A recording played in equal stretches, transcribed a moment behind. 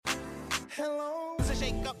Hello. So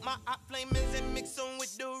shake up my hot flamers and mix them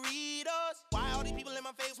with Doritos. Why all these people in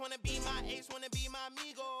my face wanna be my ace, wanna be my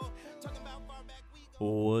amigo? Talking about far back we go.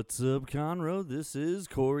 What's up, Conroe? This is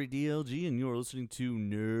Corey DLG, and you're listening to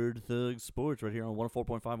Nerd Thug Sports right here on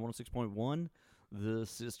 104.5, 106.1, the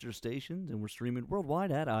sister stations, and we're streaming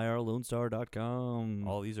worldwide at irlonestar.com.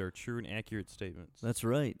 All these are true and accurate statements. That's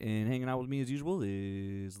right. And hanging out with me as usual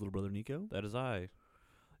is little brother Nico. That is I.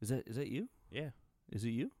 Is that you? Yeah, Is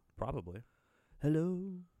it you? probably. Hello,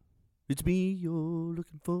 it's me you're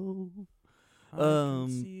looking for. I can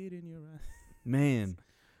see it in your eyes. Man,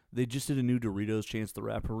 they just did a new Doritos Chance the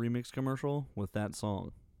Rapper remix commercial with that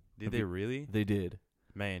song. Did they really? They did.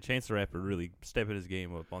 Man, Chance the Rapper really stepping his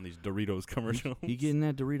game up on these Doritos commercials. He getting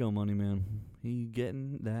that Dorito money, man. He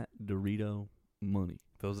getting that Dorito money.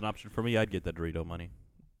 If it was an option for me, I'd get that Dorito money.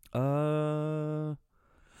 Yeah,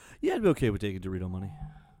 I'd be okay with taking Dorito money.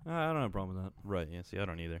 I don't have a problem with that. Right, yeah, see, I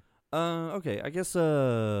don't either. Okay, I guess we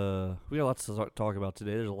got lots to talk about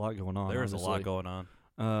today. There's a lot going on. There's a lot obviously. going on.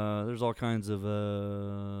 There's all kinds of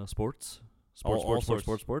sports. All Sports.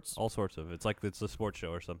 All sorts of. It's like it's a sports show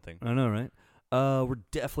or something. I know, right? We're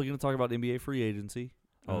definitely going to talk about NBA free agency.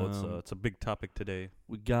 It's a big topic today.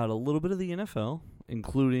 We got a little bit of the NFL,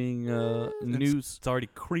 including news. It's already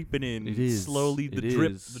creeping in. It is. Slowly. It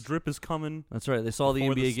The drip is coming. That's right. They saw the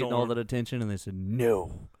Before the NBA getting all storm. that attention, and they said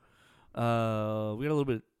no. We got a little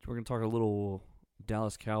bit. We're going to talk a little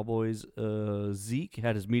Dallas Cowboys. Zeke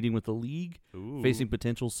had his meeting with the league, Ooh. facing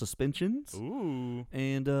potential suspensions. Ooh.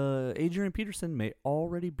 And Adrian Peterson may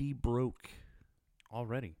already be broke.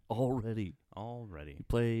 Already. He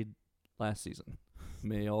played last season.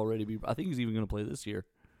 May already be. I think he's even going to play this year.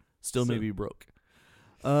 Still may So- be broke.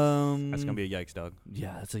 That's gonna be a yikes, dog.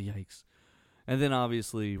 Yeah, that's a yikes. And then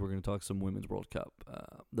obviously we're going to talk some Women's World Cup.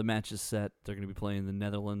 The match is set. They're going to be playing the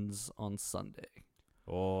Netherlands on Sunday.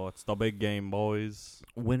 Oh, it's the big game, boys.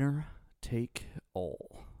 Winner take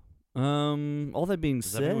all. All that being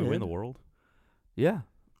Does that said, mean we win the world? yeah,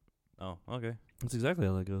 Oh, okay. that's exactly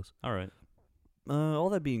how that goes. All right. All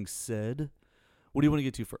that being said, what do you want to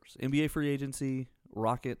get to first? NBA free agency,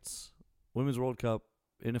 Rockets, Women's World Cup,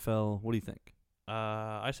 NFL. What do you think?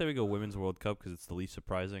 I say we go Women's World Cup because it's the least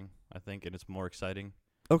surprising, I think, and it's more exciting.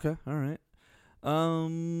 Okay, all right.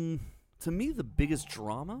 To me, the biggest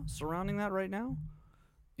drama surrounding that right now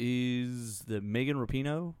is that Megan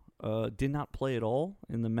Rapinoe did not play at all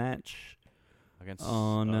in the match Against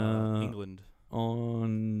On, England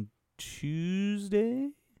on Tuesday.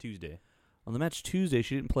 On the match Tuesday,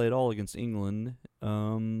 she didn't play at all against England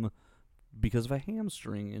because of a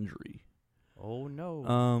hamstring injury. Oh, no.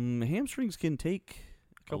 Hamstrings can take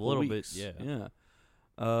a couple little of bit, weeks. yeah. Yeah.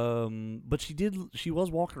 But she was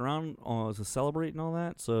walking around to celebrate and all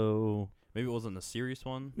that, so Maybe it wasn't a serious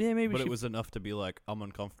one, yeah, maybe but she it was enough to be like, I'm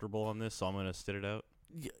uncomfortable on this, so I'm going to sit it out.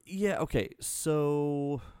 Yeah, okay.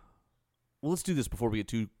 So let's do this before we get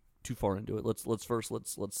too far into it. Let's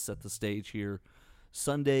set the stage here.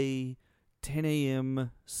 Sunday, 10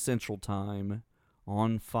 a.m. Central Time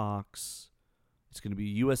on Fox. It's going to be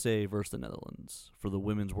USA versus the Netherlands for the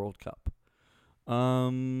Women's World Cup.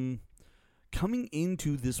 Coming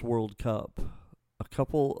into this World Cup, a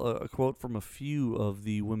quote from a few of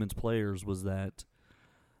the women's players was that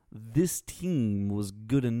this team was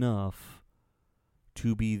good enough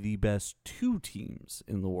to be the best two teams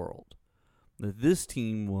in the world. That this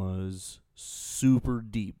team was super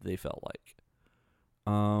deep, they felt like.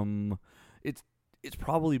 It's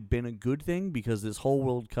probably been a good thing because this whole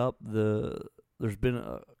World Cup, there's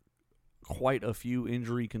been quite a few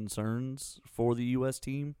injury concerns for the U.S.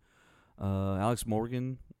 team. Alex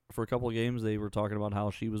Morgan, for a couple of games, they were talking about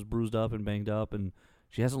how she was bruised up and banged up, and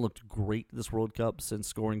she hasn't looked great this World Cup since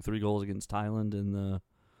scoring 3 goals against Thailand in the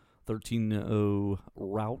 13-0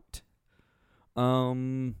 rout.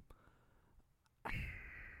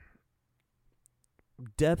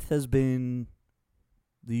 Depth has been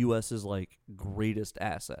the U.S.'s greatest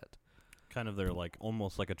asset. Kind of their,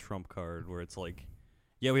 almost like a trump card where it's like,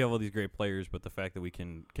 yeah, we have all these great players, but the fact that we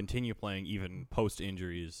can continue playing even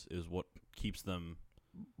post-injuries is what keeps them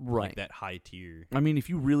Right. that high tier. I mean, if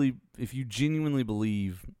you genuinely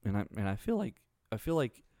believe, and I feel like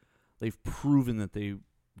they've proven that they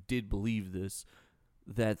did believe this,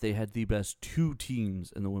 that they had the best two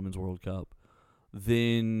teams in the Women's World Cup,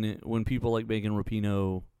 then when people like Megan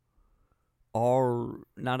Rapinoe are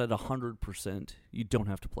not at 100%, you don't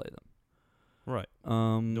have to play them. Right.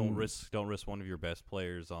 Don't risk one of your best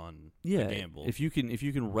players on a gamble. If you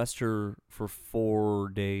can rest her for 4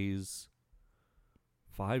 days,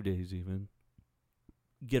 5 days even,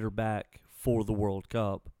 get her back for the World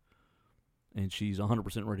Cup, and she's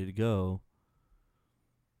 100% ready to go,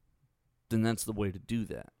 then that's the way to do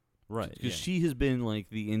that. Right. Because she has been like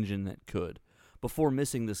the engine that could. Before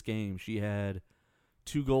missing this game, she had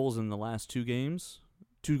 2 goals in the last 2 games,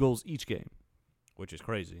 2 goals each game. Which is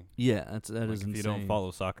crazy. Yeah, that Like, is if insane. you don't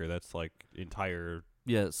follow soccer, that's like entire.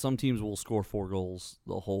 Yeah, some teams will score 4 goals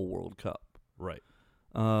the whole World Cup. Right.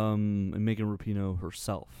 And Megan Rapinoe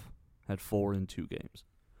herself had 4 in 2 games.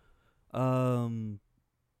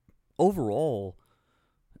 Overall,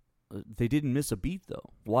 they didn't miss a beat,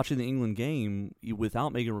 though. Watching the England game,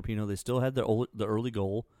 without Megan Rapinoe, they still had the early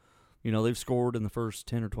goal. You know, they've scored in the first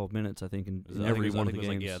 10 or 12 minutes, I think, in every one of the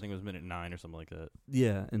games. I think it was minute 9 or something like that.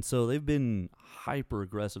 Yeah, and so they've been hyper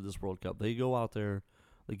aggressive this World Cup. They go out there,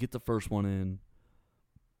 they get the first one in,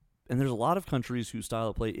 and there's a lot of countries whose style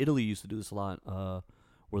of play. Italy used to do this a lot,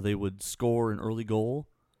 where they would score an early goal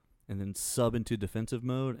and then sub into defensive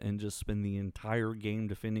mode and just spend the entire game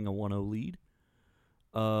defending a 1-0 lead.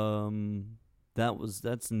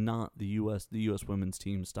 That's not the U.S. women's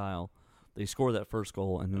team style. They score that first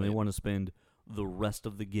goal, and then they want to spend the rest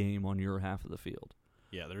of the game on your half of the field.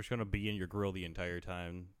 Yeah, they're just going to be in your grill the entire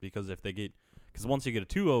time because once you get a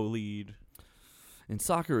 2-0 lead. In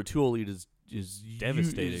soccer, a 2-0 lead is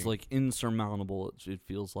devastating. Is like insurmountable, it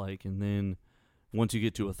feels like. And then once you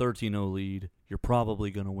get to a 13-0 lead, you're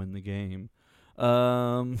probably going to win the game.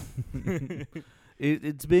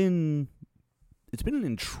 It's been an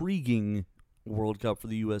intriguing World Cup for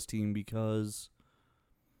the U.S. team because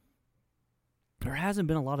there hasn't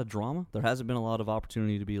been a lot of drama. There hasn't been a lot of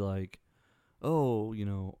opportunity to be like, oh,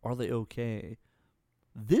 are they okay?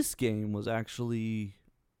 This game was actually...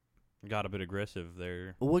 got a bit aggressive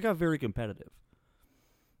there. Well, it got very competitive.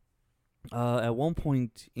 At one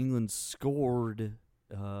point, England scored...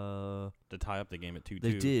 to tie up the game at 2-2.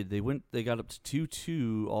 They did. They got up to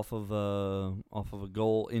 2-2 off of a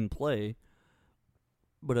goal in play.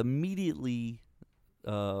 But immediately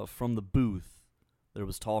from the booth, there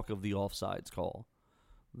was talk of the offsides call.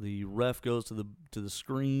 The ref goes to the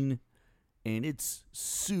screen, and it's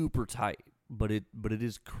super tight, but it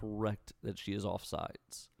is correct that she is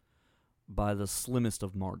offsides by the slimmest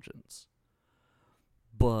of margins.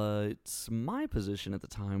 But my position at the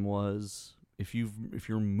time was if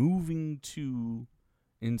you're moving to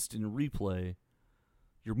instant replay,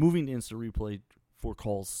 you're moving to instant replay for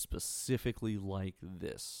calls specifically like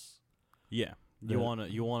this. Yeah. You want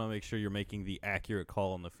to make sure you're making the accurate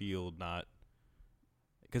call on the field, not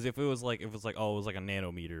because if it was like a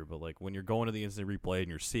nanometer, but like when you're going to the instant replay and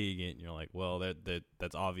you're seeing it and you're like, well,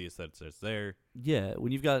 that's obvious that it's there. Yeah,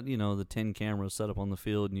 when you've got the 10 cameras set up on the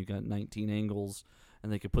field and you've got 19 angles,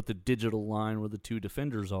 and they could put the digital line where the 2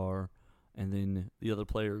 defenders are, and then the other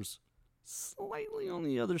players slightly on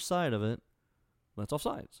the other side of it. That's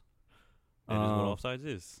offsides. That is what offsides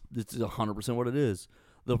is. It's 100% what it is.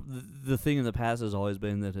 The thing in the past has always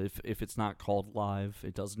been that if it's not called live,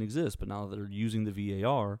 it doesn't exist. But now that they're using the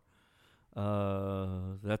VAR,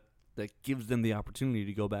 that gives them the opportunity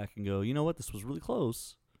to go back and go, you know what, this was really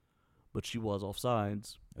close, but she was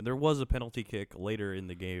offsides. And there was a penalty kick later in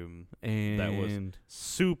the game And that was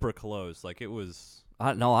super close. Like it was.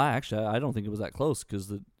 I don't think it was that close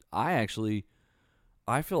because I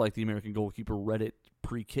feel like the American goalkeeper read it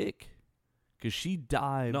pre-kick. Because she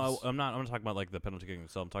dives. No, I'm not talking about like the penalty kicking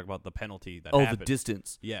itself. I'm talking about the penalty that happened. happened. The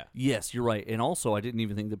distance. Yeah. Yes, you're right. And also, I didn't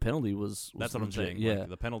even think the penalty was That's what legit. I'm saying. Yeah. Like,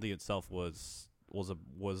 the penalty itself was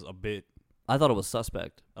a bit. I thought it was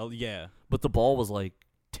suspect. Oh yeah. But the ball was like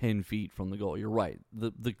 10 feet from the goal. You're right.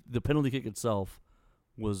 The penalty kick itself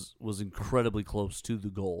was incredibly close to the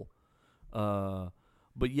goal.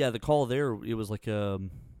 But yeah, the call there, it was like it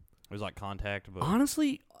was like contact. But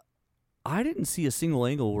honestly, I didn't see a single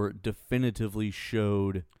angle where it definitively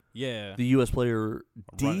showed the U.S. player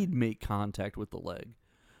did make contact with the leg.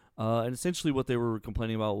 And essentially what they were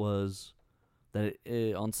complaining about was that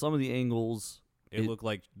on some of the angles... It looked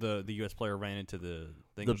like the U.S. player ran into the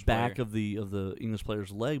back of the English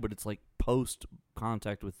player's leg, but it's like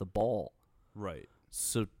post-contact with the ball. Right.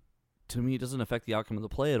 So to me, it doesn't affect the outcome of the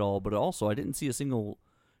play at all, but also I didn't see a single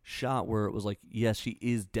shot where it was like, yes, she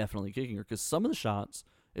is definitely kicking her, because some of the shots...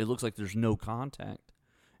 It looks like there's no contact,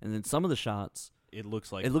 and then some of the shots, it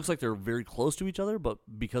looks like they're very close to each other. But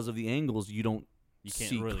because of the angles, you can't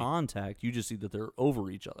see really contact. You just see that they're over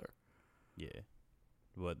each other. Yeah,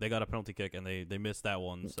 but they got a penalty kick and they missed that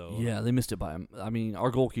one. So yeah, they missed it by. I mean,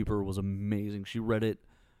 our goalkeeper was amazing. She read it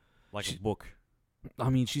like a book. I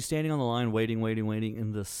mean, she's standing on the line, waiting,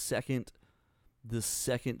 and the second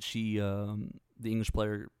she the English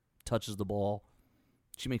player touches the ball,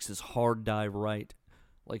 she makes this hard dive right.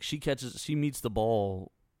 Like, she meets the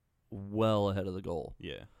ball well ahead of the goal.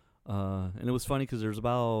 Yeah. And it was funny because there's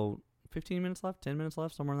about 15 minutes left, 10 minutes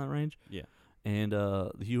left, somewhere in that range. Yeah. And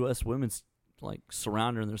the U.S. women's like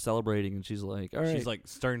surround her and they're celebrating, and she's like, "All right," She's like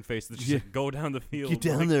stern faced. She's Yeah. like, "Go down the field. get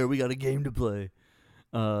down like, there. We got a game to play."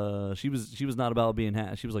 She was not about being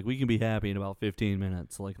happy. She was like, "We can be happy in about 15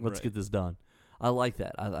 minutes. Like, let's Right. get this done." I like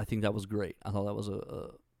that. I think that was great. I thought that was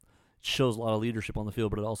shows a lot of leadership on the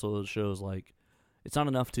field, but it also shows like it's not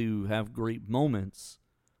enough to have great moments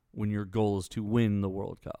when your goal is to win the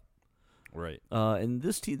World Cup. Right. And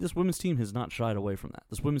this women's team has not shied away from that.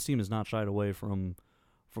 This women's team has not shied away from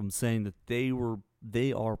saying that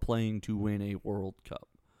they are playing to win a World Cup.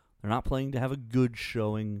 They're not playing to have a good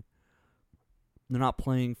showing. They're not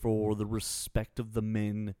playing for the respect of the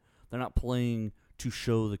men. They're not playing to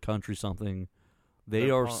show the country something. They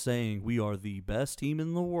are saying we are the best team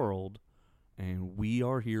in the world, and we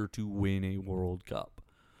are here to win a World Cup.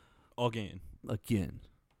 Again.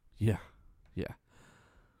 Yeah.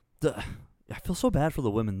 I feel so bad for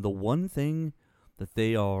the women. The one thing that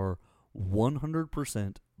they are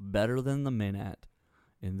 100% better than the men at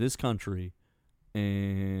in this country,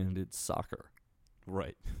 and it's soccer.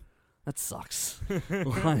 Right. That sucks.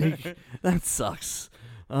 That sucks.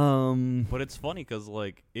 But it's funny because,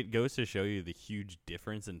 like, it goes to show you the huge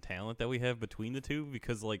difference in talent that we have between the two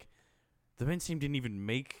because, like, the men's team didn't even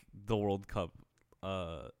make the World Cup,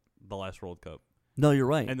 the last World Cup. No, you're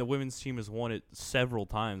right. And the women's team has won it several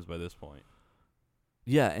times by this point.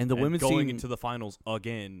 Yeah, and the women's going team into the finals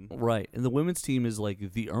again. Right, and the women's team is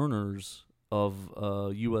like the earners of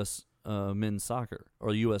U.S. Men's soccer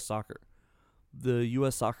or U.S. soccer. The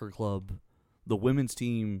U.S. Soccer Club, the women's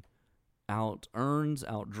team out-earns,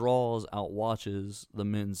 out-draws, out-watches the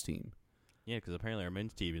men's team. Yeah, because apparently our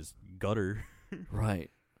men's team is gutter. Right.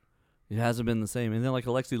 It hasn't been the same. And then, like,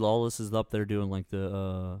 Alexi Lawless is up there doing, like,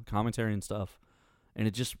 the commentary and stuff. And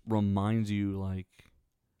it just reminds you, like,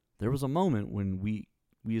 there was a moment when we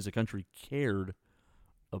as a country cared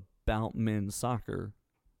about men's soccer,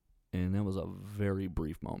 and that was a very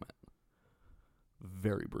brief moment.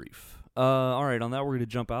 Very brief. All right, on that, we're going to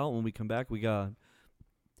jump out. When we come back, we got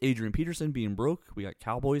Adrian Peterson being broke. We got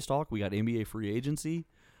Cowboys talk. We got NBA free agency.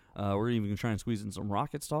 We're even going to try and squeeze in some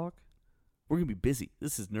Rockets talk. We're going to be busy.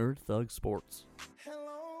 This is Nerd Thug Sports.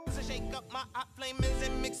 So shake up my hot flamers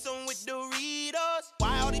and mix them with Doritos.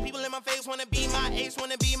 Why all these people in my face wanna be my ace,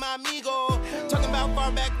 wanna be my amigo? Talking about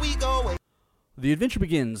far back we go. The Adventure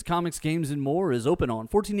Begins Comics, Games, and More is open on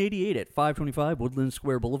 1488 at 525 Woodland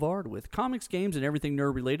Square Boulevard. With comics, games, and everything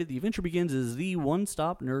nerd-related, The Adventure Begins is the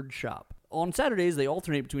one-stop nerd shop. On Saturdays, they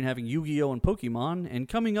alternate between having Yu-Gi-Oh! And Pokemon, and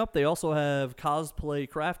coming up, they also have cosplay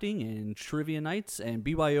crafting and trivia nights and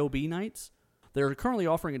BYOB nights. They're currently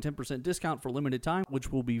offering a 10% discount for limited time, which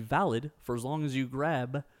will be valid for as long as you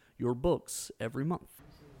grab your books every month.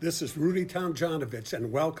 This is Rudy Tomjanovich,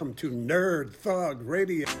 and welcome to Nerd Thug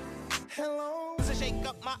Radio. Hello. So shake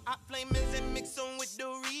up my hot flamers and mix them with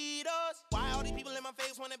Doritos. Why all these people in my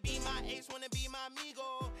face wanna be my ace, wanna be my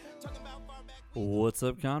amigo? Talking about far back we go. What's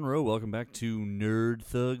up, Conroe? Welcome back to Nerd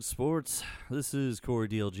Thug Sports. This is Corey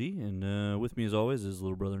DLG, and with me as always is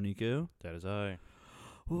little brother Nico. That is I.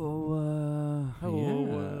 Hello. Go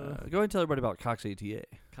ahead and tell everybody about Cox ATA.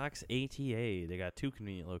 Cox ATA. They got 2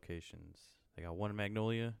 convenient locations. They got one in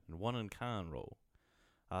Magnolia and one in Conroe.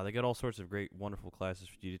 They got all sorts of great, wonderful classes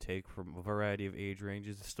for you to take from a variety of age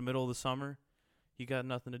ranges. It's the middle of the summer. You got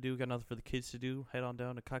nothing to do, got nothing for the kids to do. Head on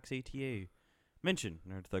down to Cox ATA. Mention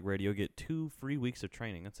Nerd Thug Radio. Get 2 free weeks of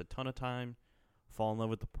training. That's a ton of time. Fall in love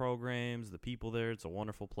with the programs, the people there. It's a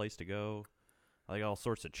wonderful place to go. I got all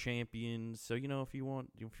sorts of champions. So, you know, if you're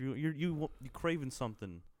craving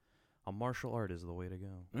something, a martial art is the way to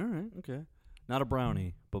go. All right, okay. Not a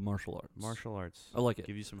brownie, but martial arts. Martial arts. I like it.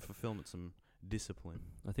 Give you some fulfillment, some discipline.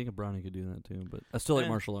 I think a brownie could do that too, but I still like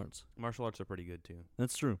martial arts. Martial arts are pretty good too.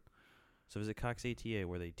 That's true. So visit Cox ATA,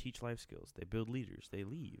 where they teach life skills, they build leaders, they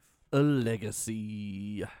leave. A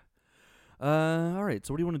legacy. All right,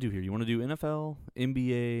 so what do you want to do here? You want to do NFL,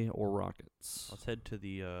 NBA, or Rockets? Let's head to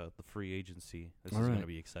the free agency. This All is right. going to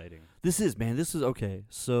be exciting. This is okay.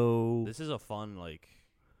 So This is a fun, like...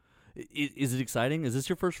 is it exciting? Is this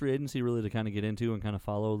your first free agency really to kind of get into and kind of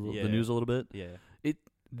follow the news a little bit? Yeah.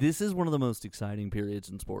 This is one of the most exciting periods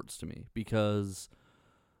in sports to me because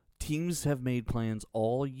teams have made plans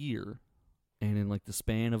all year, and in like the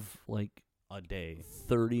span of like A day.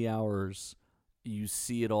 30 hours, you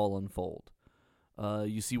see it all unfold.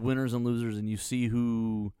 You see winners and losers, and you see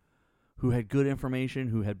who had good information,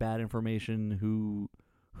 who had bad information,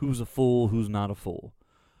 who's a fool, who's not a fool.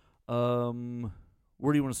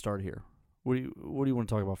 Where do you want to start here? What do you want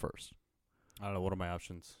to talk about first? I don't know. What are my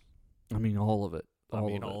options? I mean, all of it.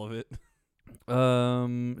 All of it.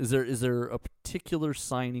 Is there a particular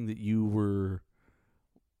signing that you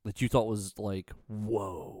thought was like,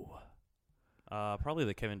 whoa? Probably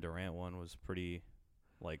the Kevin Durant one was pretty,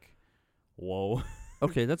 like, whoa.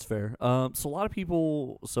 Okay, that's fair. So a lot of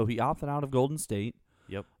people. So he opted out of Golden State.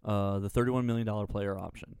 Yep. The $31 million player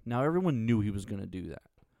option. Now everyone knew he was going to do that.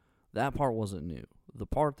 That part wasn't new. The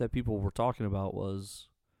part that people were talking about was,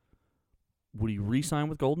 would he re-sign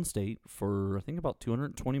with Golden State for I think about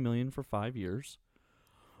 $220 million for 5 years,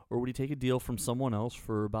 or would he take a deal from someone else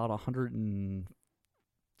for about $160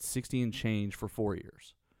 and change for 4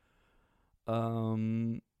 years?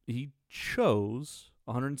 He chose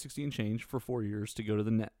 $160 and change for 4 years to go to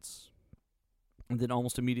the Nets, and then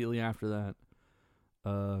almost immediately after that,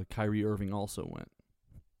 Kyrie Irving also went.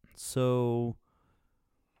 So,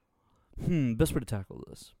 best way to tackle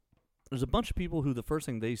this. There's a bunch of people who the first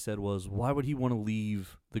thing they said was, why would he want to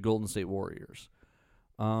leave the Golden State Warriors?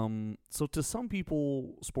 So to some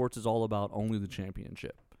people, sports is all about only the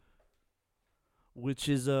championship, which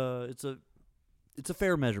is it's a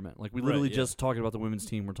fair measurement. Like we literally just talking about the women's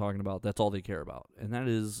team, we're talking about that's all they care about, and that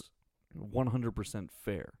is 100%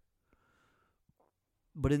 fair.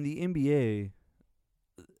 But in the NBA,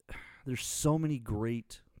 there's so many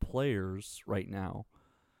great players right now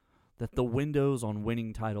that the windows on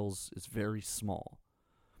winning titles is very small.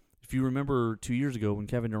 If you remember 2 years ago when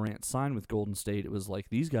Kevin Durant signed with Golden State, it was like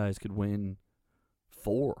these guys could win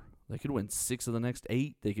 4. They could win 6 of the next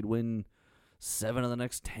 8. They could win 7 of the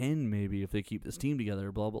next 10 maybe if they keep this team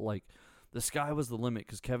together. Blah, but like the sky was the limit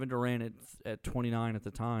because Kevin Durant at 29 at the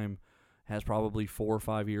time has probably 4 or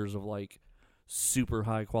 5 years of like super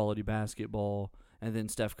high quality basketball. And then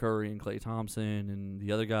Steph Curry and Klay Thompson and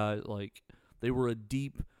the other guys, like, they were a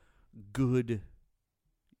deep, good,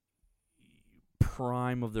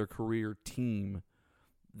 prime of their career team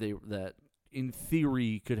that, in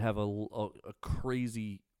theory, could have a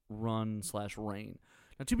crazy run / reign.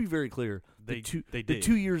 Now, to be very clear, the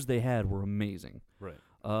 2 years they had were amazing. Right.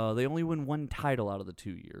 They only win 1 title out of the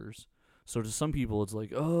 2 years. So to some people, it's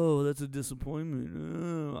like, oh, that's a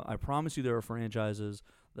disappointment. I promise you there are franchises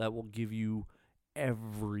that will give you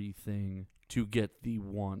everything to get the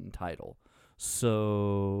 1 title.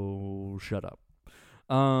 So shut up.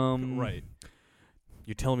 Right.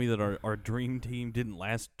 You're telling me that our dream team didn't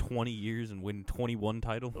last 20 years and win 21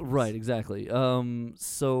 titles? Right, exactly.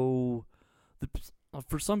 So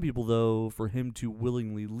for some people, though, for him to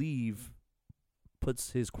willingly leave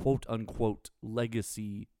puts his quote-unquote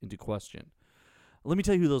legacy into question. Let me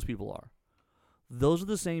tell you who those people are. Those are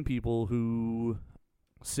the same people who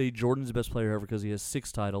say Jordan's the best player ever because he has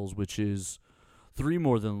 6 titles, which is 3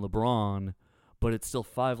 more than LeBron, but it's still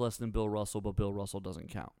 5 less than Bill Russell, but Bill Russell doesn't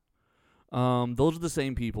count. Those are the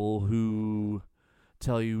same people who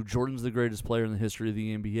tell you Jordan's the greatest player in the history of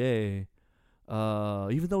the NBA,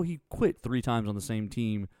 even though he quit 3 times on the same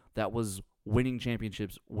team that was winning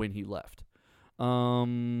championships when he left.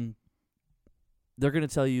 They're going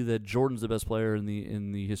to tell you that Jordan's the best player in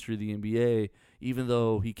the history of the NBA, even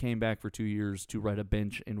though he came back for 2 years to ride a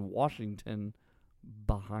bench in Washington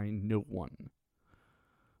behind no one.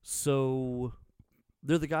 So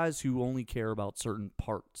they're the guys who only care about certain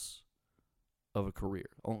parts of a career,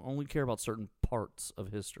 only care about certain parts of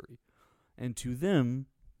history. And to them,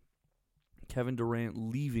 Kevin Durant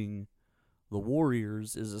leaving the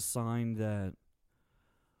Warriors is a sign that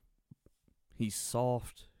he's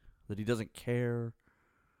soft, that he doesn't care.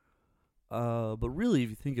 But really, if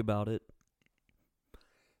you think about it,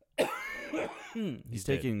 he's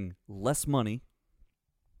taking less money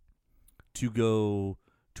to go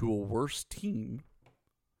to a worse team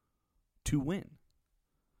to win.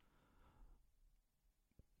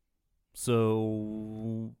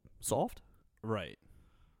 So, soft? Right.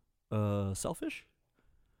 Selfish?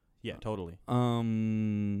 Yeah, totally.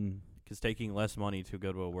 Because taking less money to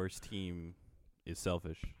go to a worse team is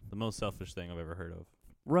selfish. The most selfish thing I've ever heard of.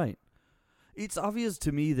 Right. It's obvious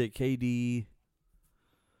to me that KD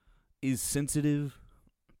is sensitive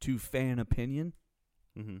to fan opinion.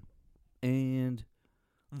 Mm-hmm. And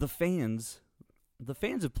the fans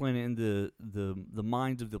have planted in the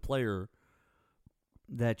minds of the player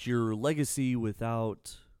that your legacy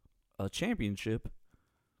without a championship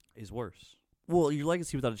is worse. Well, your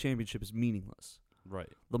legacy without a championship is meaningless. Right.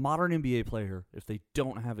 The modern NBA player, if they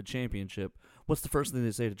don't have a championship, what's the first thing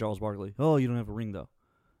they say to Charles Barkley? Oh, you don't have a ring, though.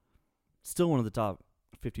 Still one of the top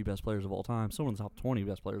 50 best players of all time. Still one of the top 20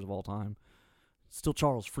 best players of all time. Still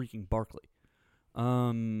Charles freaking Barkley.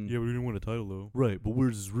 Yeah, but he didn't win a title, though. Right, but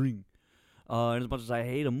where's his ring? And as much as I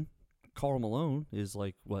hate him, Karl Malone is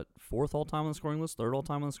like, what, 4th all-time on the scoring list? 3rd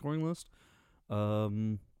all-time on the scoring list?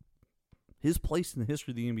 His place in the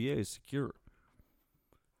history of the NBA is secure.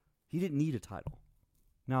 He didn't need a title.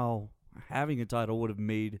 Now, having a title would have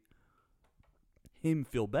made him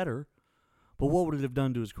feel better, but what would it have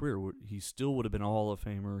done to his career? He still would have been a Hall of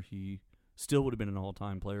Famer. He still would have been an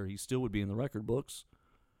all-time player. He still would be in the record books.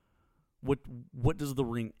 What does the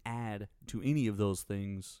ring add to any of those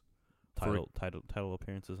things? Title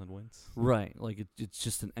appearances and wins. Right. Like, it's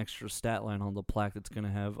just an extra stat line on the plaque that's going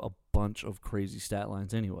to have a bunch of crazy stat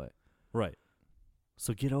lines anyway. Right.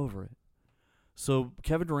 So get over it. So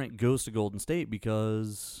Kevin Durant goes to Golden State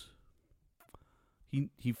because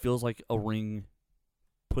he feels like a ring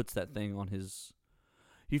puts that thing on his...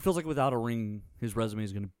 He feels like without a ring, his resume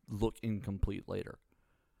is going to look incomplete later.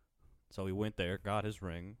 So he went there, got his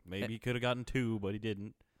ring. Maybe he could have gotten 2, but he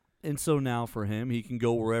didn't. And so now for him, he can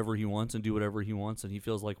go wherever he wants and do whatever he wants, and he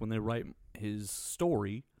feels like when they write his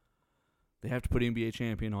story, they have to put NBA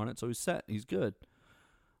champion on it, so he's set. He's good.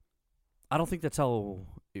 I don't think that's how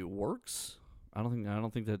it works. I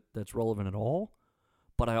don't think that that's relevant at all.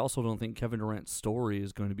 But I also don't think Kevin Durant's story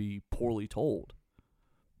is going to be poorly told.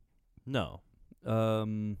 No.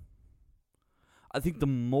 I think the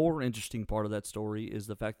more interesting part of that story is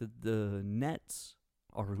the fact that the Nets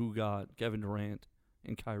are who got Kevin Durant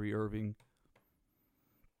and Kyrie Irving,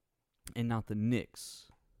 and not the Knicks.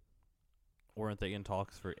 Weren't they in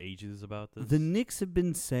talks for ages about this? The Knicks have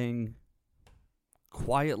been saying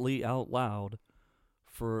quietly out loud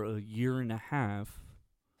for a year and a half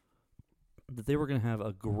that they were going to have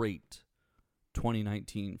a great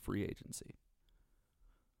 2019 free agency.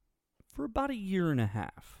 For about a year and a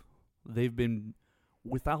half, they've been,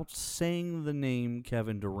 without saying the name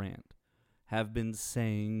Kevin Durant, have been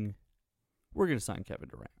saying, we're going to sign Kevin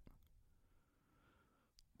Durant.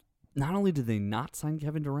 Not only did they not sign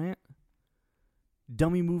Kevin Durant,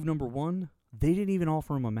 dummy move number 1, they didn't even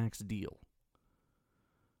offer him a max deal.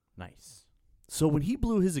 Nice. So when he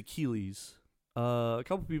blew his Achilles, a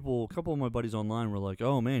couple of my buddies online were like,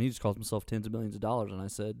 "Oh man, he just cost himself tens of millions of dollars." And I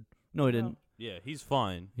said, "No, he didn't. Yeah, he's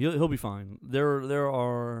fine. He'll be fine." There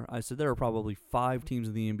are probably 5 teams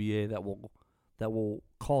in the NBA that will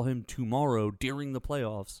call him tomorrow during the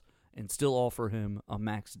playoffs and still offer him a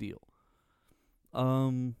max deal.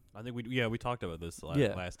 I think we talked about this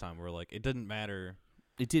last time. We're like, it didn't matter.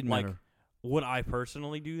 It didn't like, matter. Would I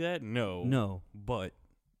personally do that? No. But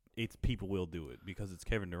it's people will do it because it's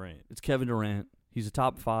Kevin Durant. It's Kevin Durant. He's a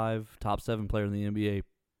top 5, top 7 player in the NBA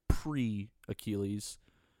pre-Achilles.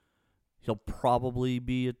 He'll probably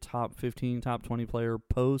be a top 15, top 20 player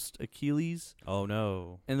post-Achilles. Oh,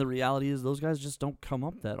 no. And the reality is those guys just don't come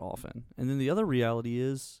up that often. And then the other reality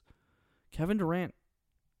is Kevin Durant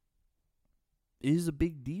is a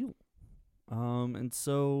big deal. And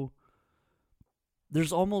so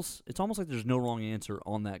it's almost like there's no wrong answer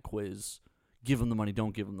on that quiz. Give him the money,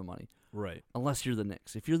 don't give him the money. Right. Unless you're the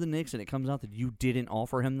Knicks. If you're the Knicks and it comes out that you didn't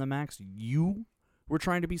offer him the max, you were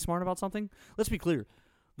trying to be smart about something. Let's be clear.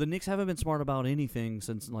 The Knicks haven't been smart about anything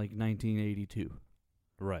since like 1982.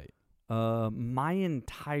 Right. My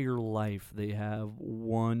entire life, they have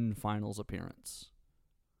 1 finals appearance.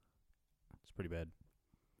 It's pretty bad.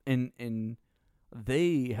 And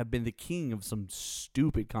they have been the king of some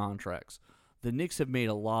stupid contracts. The Knicks have made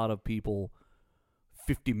a lot of people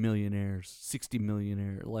 50 millionaires, 60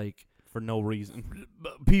 millionaire, like for no reason.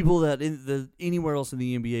 People that anywhere else in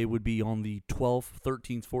the NBA would be on the 12th,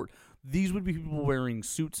 13th, 14th. These would be people wearing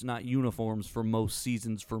suits, not uniforms, for most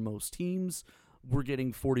seasons for most teams. We're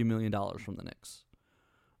getting $40 million from the Knicks.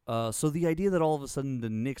 So the idea that all of a sudden the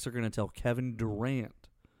Knicks are going to tell Kevin Durant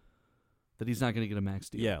that he's not going to get a max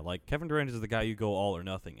deal. Yeah, like Kevin Durant is the guy you go all or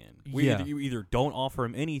nothing in. You either don't offer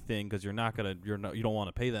him anything because you don't want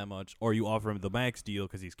to pay that much, or you offer him the max deal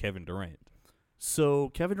because he's Kevin Durant. So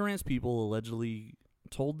Kevin Durant's people allegedly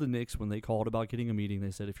told the Knicks when they called about getting a meeting, they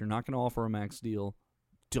said, if you're not going to offer a max deal,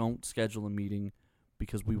 don't schedule a meeting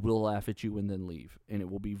because we will laugh at you and then leave. And it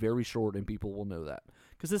will be very short and people will know that.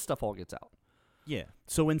 Because this stuff all gets out. Yeah.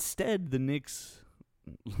 So instead, the Knicks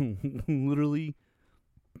literally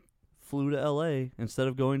flew to L.A. instead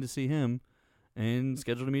of going to see him and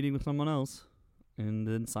scheduled a meeting with someone else and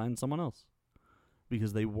then signed someone else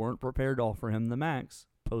because they weren't prepared to offer him the max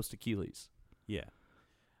post-Achilles. Yeah.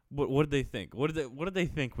 What did they think? What did they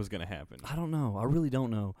think was going to happen? I don't know. I really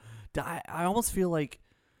don't know. I almost feel like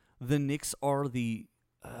the Knicks are the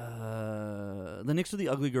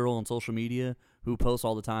ugly girl on social media who posts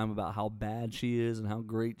all the time about how bad she is and how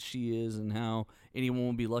great she is and how anyone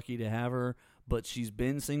would be lucky to have her, but she's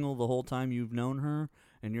been single the whole time you've known her,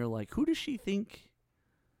 and you're like, who does she think?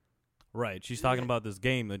 Right. She's talking about this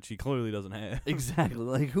game that she clearly doesn't have. Exactly.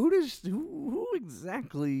 Like, who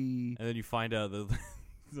exactly? And then you find out that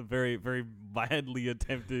it's a very, very badly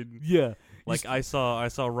attempted. Yeah. Like I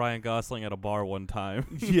saw Ryan Gosling at a bar one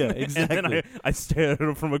time. Yeah, exactly. And then I stared at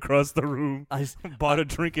him from across the room. I bought a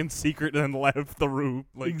drink in secret and then left the room.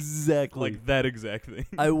 Like, exactly. Like that exact thing.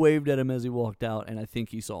 I waved at him as he walked out, and I think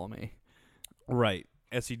he saw me. Right.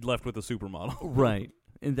 As he left with a supermodel. Right.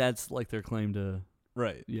 And that's like their claim to...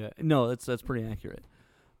 Right. Yeah. No, that's pretty accurate.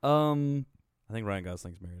 I think Ryan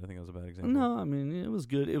Gosling's married. I think that was a bad example. No, I mean, it was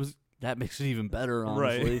good. That makes it even better,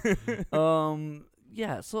 honestly. Right.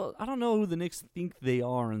 Yeah, so I don't know who the Knicks think they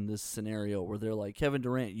are in this scenario where they're like, Kevin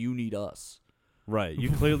Durant, you need us. Right. You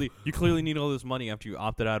clearly need all this money after you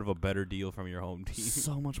opted out of a better deal from your home team.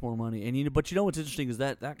 So much more money. And but you know what's interesting is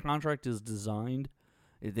that contract is designed,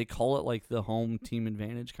 they call it like the home team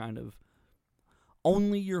advantage kind of.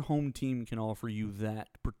 Only your home team can offer you that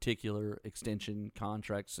particular extension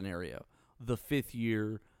contract scenario. The 5th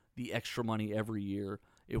year, the extra money every year.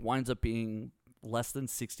 It winds up being less than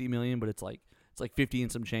 $60 million, but it's like 50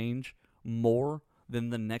 and some change more than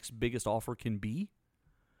the next biggest offer can be.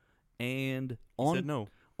 And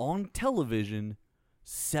on television,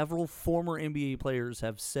 several former NBA players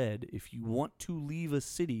have said if you want to leave a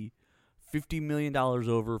city, $50 million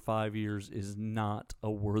over 5 years is not a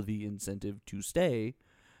worthy incentive to stay.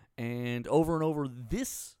 And over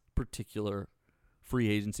this particular free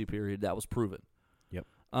agency period, that was proven. Yep.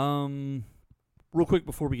 Real quick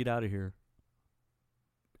before we get out of here,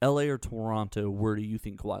 LA or Toronto, where do you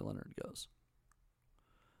think Kawhi Leonard goes?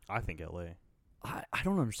 I think LA. I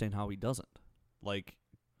don't understand how he doesn't. Like,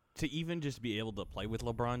 to even just be able to play with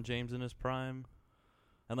LeBron James in his prime.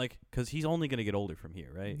 And, like, because he's only going to get older from here,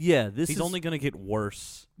 right? Yeah. He's only going to get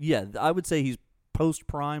worse. Yeah, I would say he's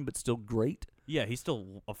post-prime, but still great. Yeah, he's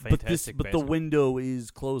still a fantastic But the window is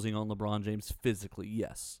closing on LeBron James physically,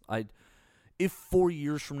 yes. If 4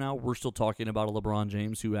 years from now we're still talking about a LeBron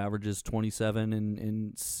James who averages 27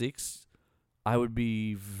 and 6, I would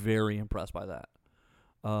be very impressed by that.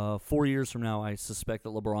 4 years from now, I suspect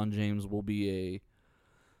that LeBron James will be a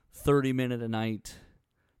 30-minute a night,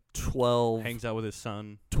 12... hangs out with his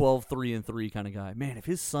son. 12, 3, and 3 kind of guy. Man, if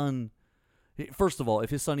his son... First of all,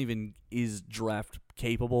 if his son even is draft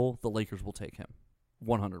capable, the Lakers will take him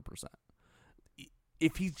 100%.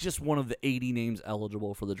 If he's just one of the 80 names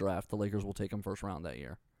eligible for the draft, the Lakers will take him first round that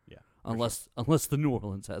year. Yeah. Unless the New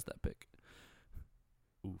Orleans has that pick.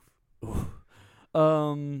 Oof.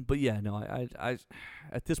 But yeah, no, I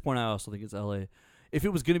at this point I also think it's LA. If it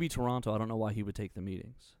was going to be Toronto, I don't know why he would take the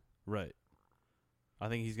meetings. Right. I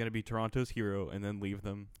think he's going to be Toronto's hero and then leave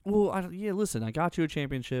them. Well, listen, I got you a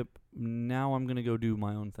championship. Now I'm going to go do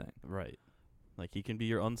my own thing. Right. Like, he can be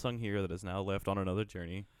your unsung hero that is now left on another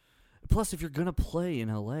journey. Plus, if you're going to play in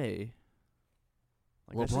L.A.,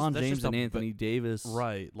 like LeBron James and Anthony Davis.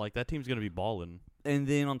 Right. Like, that team's going to be balling. And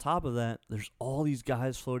then on top of that, there's all these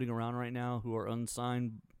guys floating around right now who are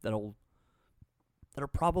unsigned that are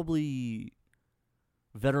probably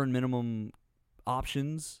veteran minimum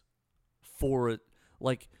options for it.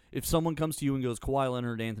 Like, if someone comes to you and goes, Kawhi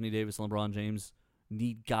Leonard, Anthony Davis, and LeBron James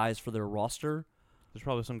need guys for their roster. There's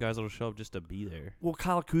probably some guys that will show up just to be there. Well,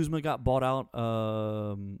 Kyle Kuzma got bought out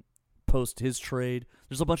post his trade.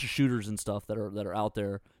 There's a bunch of shooters and stuff that are out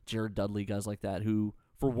there. Jared Dudley, guys like that, who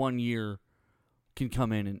for 1 year can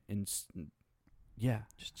come in and yeah,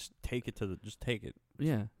 just take it just take it.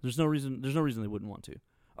 Yeah, there's no reason they wouldn't want to.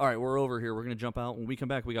 All right, we're over here. We're gonna jump out. When we come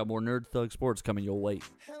back, we got more Nerd Thug Sports coming your way.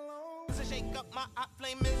 So shake up my hot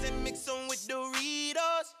flamers and mix them with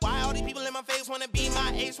Doritos. Why all these people in my face wanna be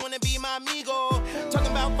my ace, wanna be my amigo?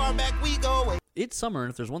 Talking about far back we go. It's summer, and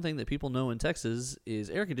if there's one thing that people know in Texas is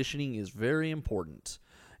air conditioning is very important.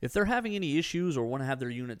 If they're having any issues or want to have their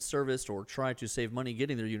unit serviced or try to save money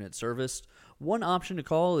getting their unit serviced, one option to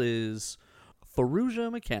call is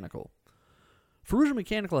Faruja Mechanical. Faruja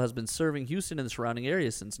Mechanical has been serving Houston and the surrounding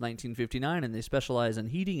areas since 1959, and they specialize in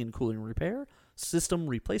heating and cooling repair, system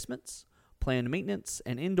replacements, planned maintenance,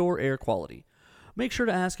 and indoor air quality. Make sure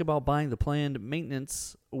to ask about buying the planned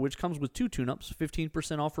maintenance, which comes with 2 tune-ups,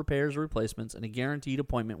 15% off repairs or replacements, and a guaranteed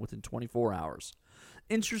appointment within 24 hours.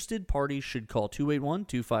 Interested parties should call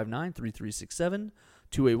 281-259-3367,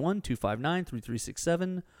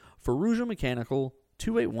 281-259-3367, Faruja Mechanical,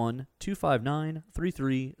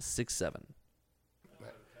 281-259-3367.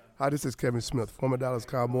 Hi, this is Kevin Smith, former Dallas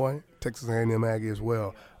Cowboy, Texas A&M Aggie as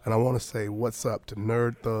well, and I want to say what's up to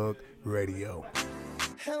Nerd Thug Radio.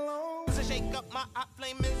 Hello. So shake up my hot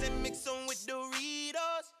flamers and mix them with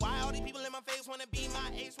Doritos. Why all these people in my face wanna be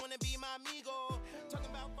my ace, wanna be my amigo?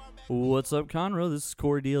 Talking about far back. What's up, Conroe? This is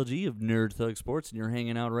Corey DLG of Nerd Thug Sports, and you're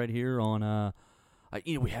hanging out right here on,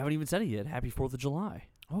 we haven't even said it yet. Happy 4th of July.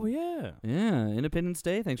 Oh yeah. Yeah, Independence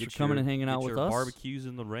Day. Thanks for coming and hanging out with us. Barbecues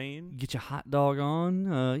in the rain. Get your hot dog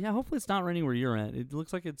on. Yeah, hopefully it's not raining where you're at. It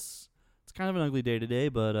looks like it's kind of an ugly day today,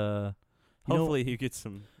 but hopefully you get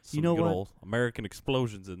some you know good what? old American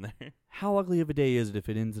explosions in there. How ugly of a day is it if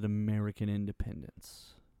it ends in American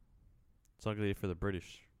independence? It's ugly for the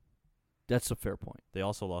British. That's a fair point. They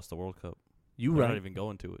also lost the World Cup. You They're right. not even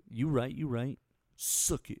going to it. You right.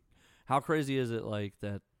 Suck it. How crazy is it like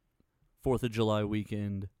that 4th of July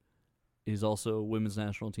weekend is also a women's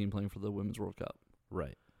national team playing for the Women's World Cup?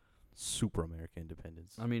 Right. Super American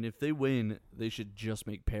independence. I mean, if they win, they should just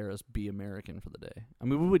make Paris be American for the day. I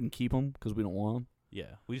mean, we wouldn't keep them because we don't want them.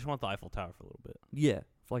 Yeah. We just want the Eiffel Tower for a little bit. Yeah,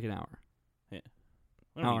 for like an hour. We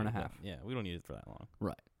don't Hour need and a it half. that- Yeah, we don't need it for that long.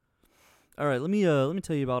 Right. All right, let me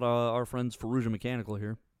tell you about our friends Ferrugia Mechanical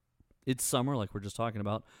here. It's summer, like we're just talking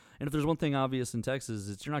about. And if there's one thing obvious in Texas,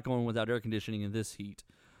 it's you're not going without air conditioning in this heat.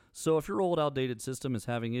 So if your old outdated system is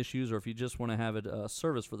having issues or if you just want to have it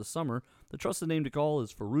serviced for the summer, the trusted name to call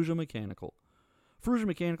is Ferrugia Mechanical. Ferrugia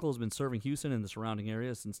Mechanical has been serving Houston and the surrounding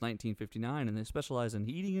area since 1959, and they specialize in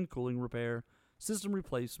heating and cooling repair, system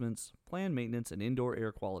replacements, planned maintenance, and indoor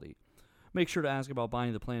air quality. Make sure to ask about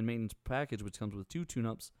buying the planned maintenance package, which comes with 2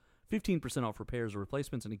 tune-ups, 15% off repairs or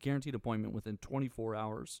replacements, and a guaranteed appointment within 24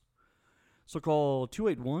 hours. So call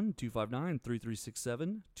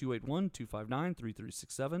 281-259-3367,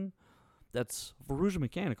 281-259-3367. That's Ferrugia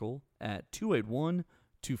Mechanical at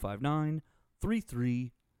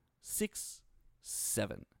 281-259-3367.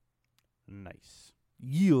 Nice.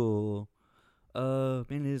 Yeah. Man,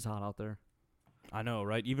 it is hot out there. I know,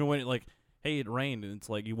 right? Even when hey, it rained, and it's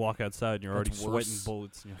like you walk outside and you're already That's sweating worse.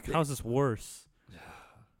 bullets. And you're like, how's this worse?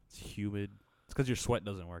 It's humid. It's because your sweat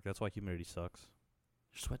doesn't work. That's why humidity sucks.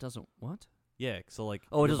 Your sweat doesn't what? Yeah, so like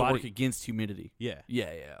Oh, it your doesn't body, work against humidity. Yeah.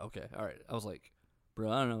 Yeah, okay. All right. I was like,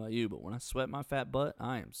 bro, I don't know about you, but when I sweat my fat butt,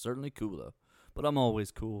 I am certainly cool, though. But I'm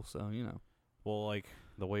always cool, so, you know. Well, like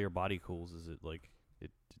the way your body cools is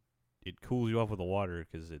it cools you off with the water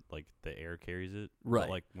because it like the air carries it. Right. But,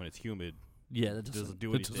 like when it's humid, Yeah, that doesn't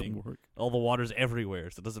do that anything. doesn't work. all the water's everywhere,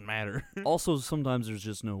 so it doesn't matter. Also, sometimes there's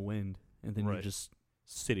just no wind, and then Right. you're just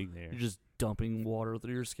Sitting there. dumping water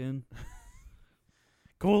through your skin.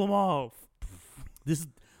 Cool them off.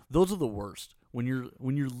 Those are the worst. When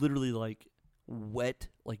you're literally like wet,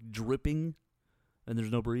 like dripping, and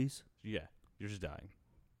there's no breeze. Yeah, you're just dying.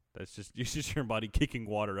 It's just your body kicking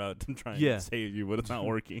water out to try and Yeah. save you, but it's not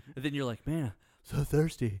working. And then you're like, man, I'm so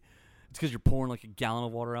thirsty. It's because you're pouring like a gallon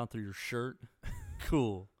of water out through your shirt.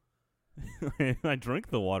 Cool. I drink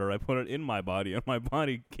the water. I put it in my body, and my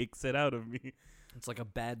body kicks it out of me. It's like a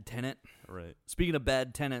bad tenant. Right. Speaking of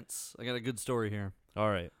bad tenants, I got a good story here. All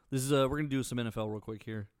right. This is we're gonna do some NFL real quick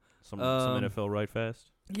here. Some NFL right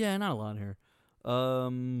fast. Yeah, not a lot here.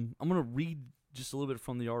 I'm gonna read just a little bit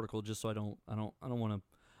from the article, just so I don't want to.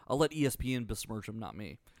 I'll let ESPN besmirch him, not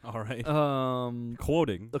me. All right. According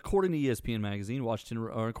Quoting. to ESPN magazine,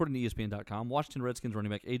 according to ESPN.com, Washington Redskins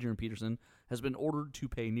running back Adrian Peterson has been ordered to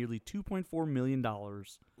pay nearly $2.4 million.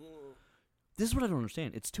 This is what I don't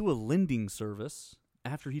understand. It's to a lending service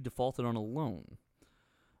after he defaulted on a loan.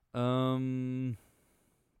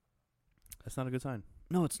 That's not a good sign.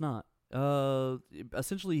 No, it's not.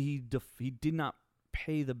 Essentially, he did not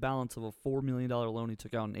pay the balance of a $4 million loan he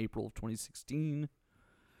took out in April of 2016.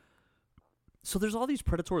 So there's all these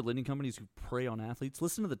predatory lending companies who prey on athletes.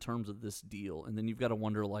 Listen to the terms of this deal, and then you've got to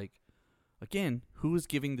wonder, like, again, who is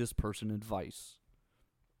giving this person advice?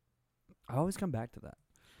 I always come back to that.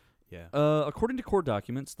 Yeah. According to court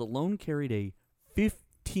documents, the loan carried a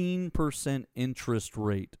 15% interest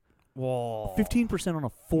rate. Whoa. 15% on a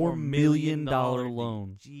 $4 million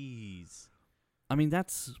loan. Jeez. I mean,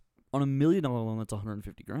 that's on $1 million loan. That's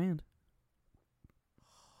 $150,000.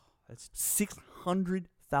 That's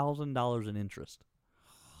 $600,000 in interest.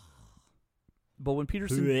 But when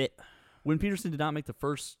Peterson did not make the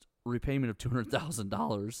first repayment of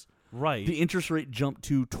 $200,000, right. the interest rate jumped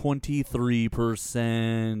to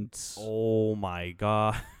 23%. Oh my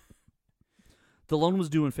god. The loan was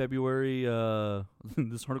due in February.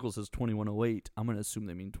 This article says 2108. I'm going to assume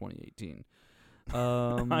they mean 2018.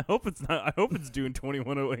 I hope it's not. I hope it's due in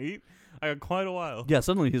 2108. I got quite a while. Yeah,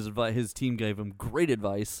 suddenly his team gave him great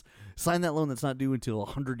advice. Sign that loan that's not due until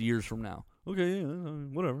 100 years from now. Okay, yeah,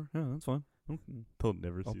 whatever. Yeah, that's fine. They'll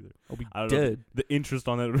never see that. I'll be I don't know, dead. the interest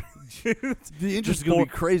on that. The interest is going to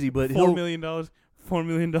be crazy, but $4 million. $4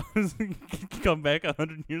 million come back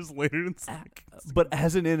 100 years later. And but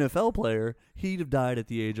as an NFL player, he'd have died at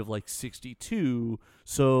the age of like 62,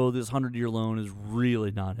 so this 100-year loan is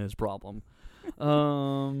really not his problem.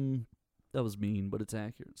 That was mean, but it's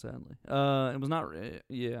accurate, sadly. It was not,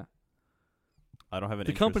 yeah. I don't have an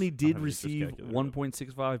The interest- company I don't did have an interest receive calculator.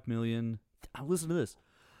 1.65 million. Listen to this.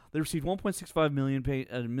 They received 1.65 million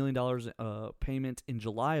 $1 million payment in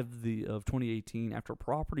July of 2018 after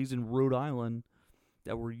properties in Rhode Island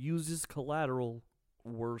that were used as collateral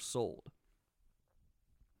were sold.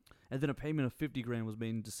 And then a payment of $50,000 was made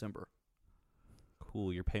in December.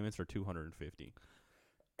 Cool. Your payments are $250.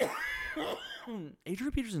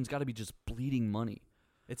 Adrian Peterson's got to be just bleeding money.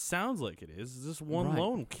 It sounds like it is. This one Right.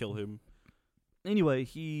 loan will kill him. Anyway,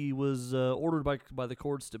 he was ordered by the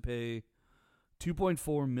courts to pay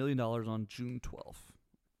 $2.4 million on June 12th.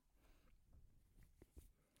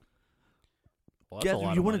 Well, that's a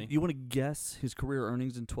lot of money. You want to guess his career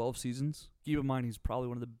earnings in 12 seasons? Keep in mind, he's probably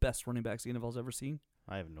one of the best running backs the NFL's ever seen.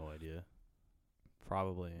 I have no idea.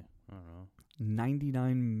 Probably. I don't know.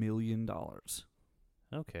 $99 million.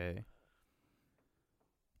 Okay.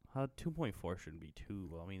 2.4 shouldn't be too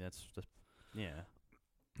low. I mean, that's just, yeah.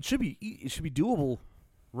 It should be doable.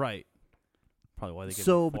 Right. Probably why they get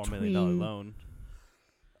So a $4 million between- loan.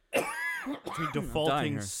 Between dying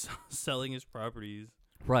defaulting, here. selling his properties.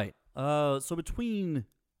 Right. So between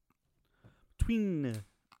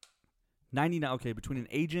 99, okay, between an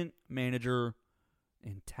agent, manager,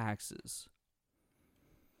 and taxes,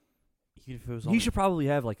 Even if it was he only- should probably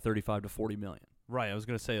have like 35 to 40 million Right, I was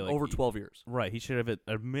going to say, like... over 12 years. Right, he should have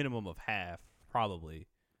a minimum of half, probably.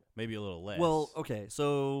 Maybe a little less. Well, okay,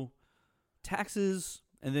 so taxes,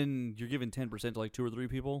 and then you're giving 10% to like 2 or 3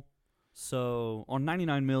 people. So on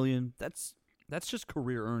 99 million, that's just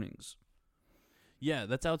career earnings. Yeah,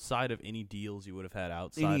 that's outside of any deals you would have had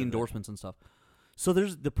outside Any of endorsements and stuff. So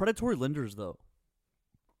there's the predatory lenders, though.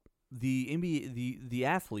 The NBA, the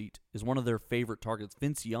athlete is one of their favorite targets.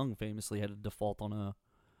 Vince Young famously had a default on a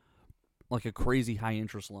crazy high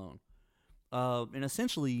interest loan, and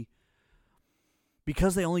essentially,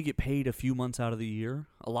 because they only get paid a few months out of the year,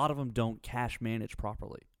 a lot of them don't cash manage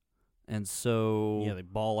properly, and so Yeah, they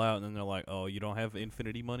ball out, and then they're like, oh, you don't have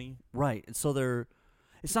infinity money? right, and so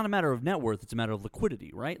it's not a matter of net worth; it's a matter of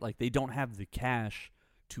liquidity, right? Like they don't have the cash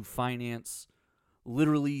to finance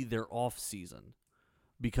literally their off season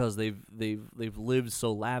because they've lived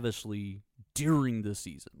so lavishly during the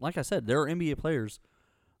season. Like I said, there are NBA players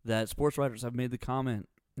that sports writers have made the comment,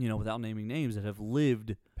 without naming names, that have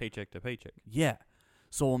lived Paycheck to paycheck. Yeah.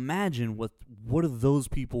 So imagine what do those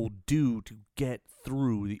people do to get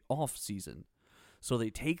through the off season? So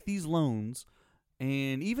they take these loans,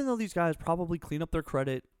 and even though these guys probably clean up their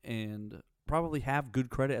credit and probably have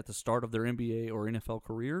good credit at the start of their NBA or NFL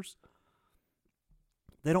careers,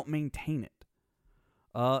 they don't maintain it.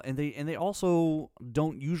 And they also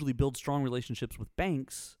don't usually build strong relationships with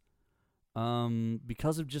banks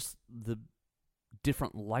because of just the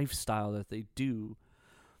different lifestyle that they do.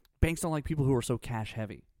 Banks don't like people who are so cash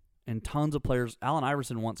heavy. And tons of players, Allen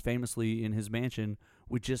Iverson once famously in his mansion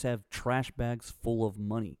would just have trash bags full of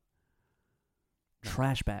money.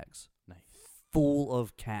 Trash bags. Nice. Full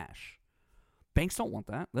of cash. Banks don't want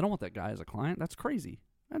that. They don't want that guy as a client. That's crazy.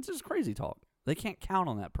 That's just crazy talk. They can't count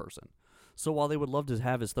on that person. So while they would love to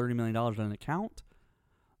have his $30 million in an account,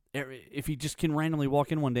 if he just can randomly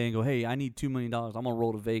walk in one day and go, hey, I need $2 million, I'm going to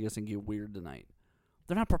roll to Vegas and get weird tonight.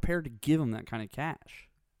 They're not prepared to give him that kind of cash.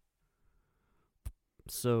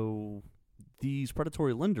 So these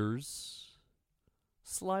predatory lenders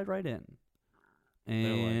slide right in.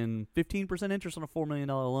 And 15% interest on a $4 million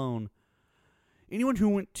loan. Anyone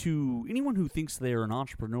who thinks they're an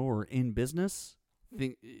entrepreneur in business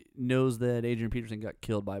knows that Adrian Peterson got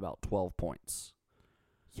killed by about 12 points.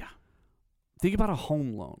 Yeah. Think about a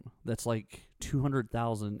home loan that's like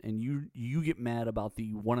 $200,000, and you get mad about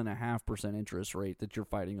the 1.5% interest rate that you're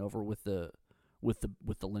fighting over with the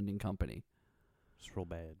lending company. It's real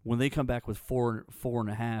bad. When they come back with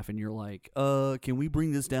 4.5, and you're like, can we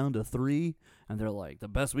bring this down to 3? And they're like, the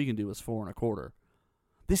best we can do is 4.25.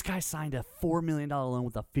 This guy signed a $4 million loan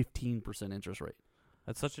with a 15% interest rate.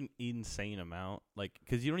 That's such an insane amount, like,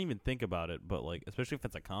 because you don't even think about it, but like, especially if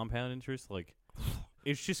it's a compound interest, like,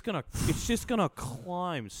 it's just gonna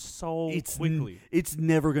climb so quickly. It's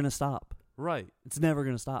never gonna stop. Right. It's never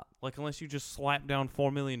gonna stop. Like, unless you just slap down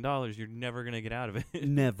 $4 million, you're never gonna get out of it.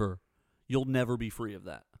 Never. You'll never be free of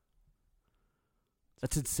that.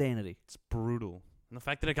 That's insanity. It's brutal. And the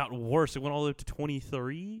fact that it got worse, it went all the way up to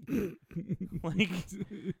 23. Like,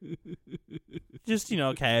 just,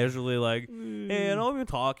 casually, like, hey, I know we've been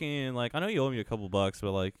talking, and, like, I know you owe me a couple bucks,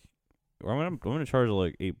 but, like, I'm gonna charge you,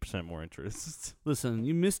 like, 8% more interest. Listen,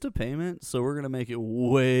 you missed a payment, so we're gonna make it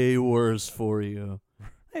way worse for you.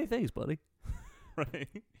 Hey, thanks, buddy. Right.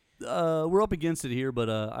 We're up against it here, but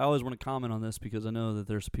I always want to comment on this because I know that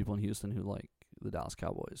there's people in Houston who like the Dallas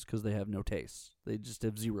Cowboys because they have no taste. They just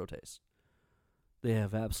have zero taste. They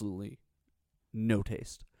have absolutely no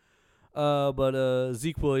taste. But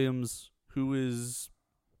Zeke Williams, who is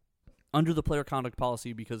under the player conduct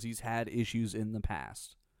policy because he's had issues in the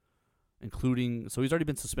past, including, so he's already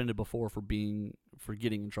been suspended before for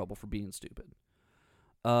getting in trouble for being stupid.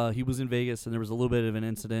 He was in Vegas, and there was a little bit of an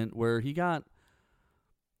incident where he got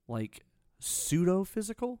like pseudo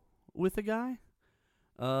physical with a guy.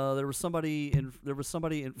 There was somebody in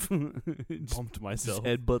Bumped myself. just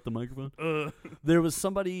headbutt the microphone. There was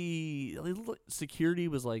somebody, security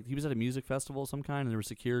was like, he was at a music festival of some kind, and there was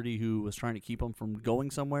security who was trying to keep him from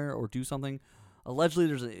going somewhere or do something.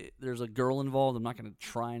 Allegedly, there's a girl involved. I'm not going to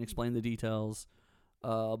try and explain the details,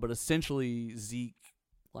 but essentially Zeke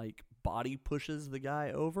like body pushes the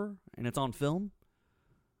guy over, and it's on film.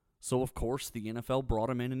 So of course the NFL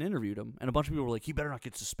brought him in and interviewed him, and a bunch of people were like, "He better not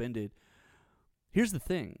get suspended." Here's the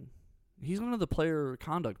thing. He's under the player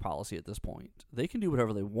conduct policy at this point. They can do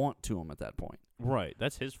whatever they want to him at that point. Right.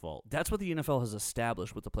 That's his fault. That's what the NFL has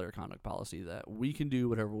established with the player conduct policy, that we can do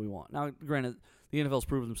whatever we want. Now, granted, the NFL's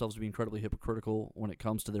proven themselves to be incredibly hypocritical when it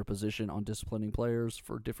comes to their position on disciplining players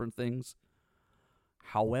for different things.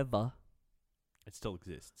 However, It still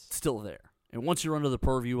exists. it's still there. And once you're under the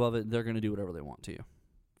purview of it, they're going to do whatever they want to you.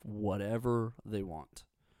 Whatever they want.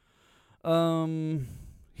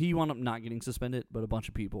 He wound up not getting suspended, but a bunch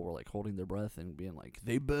of people were like holding their breath and being like,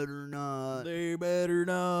 they better not do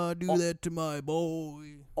that to my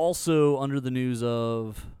boy. Also under the news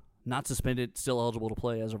of not suspended, still eligible to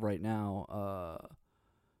play as of right now,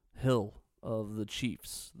 Hill of the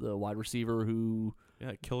Chiefs, the wide receiver who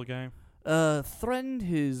Kill a guy. threatened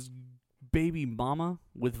his baby mama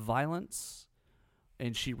with violence,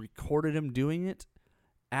 and she recorded him doing it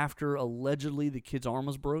after allegedly the kid's arm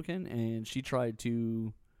was broken, and she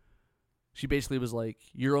basically was like,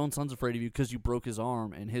 your own son's afraid of you because you broke his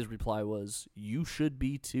arm, and his reply was, you should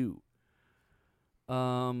be too.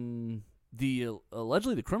 Allegedly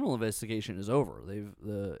the criminal investigation is over. And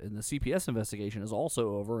the CPS investigation is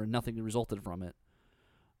also over, and nothing resulted from it.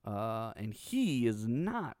 And he is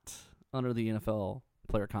not under the NFL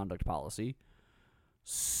player conduct policy,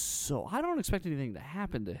 so I don't expect anything to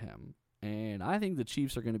happen to him. And I think the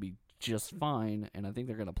Chiefs are going to be just fine, and I think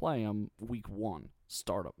they're going to play him week 1.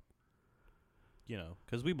 Start him. You know,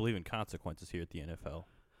 because we believe in consequences here at the NFL.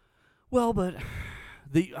 Well, but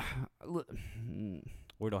we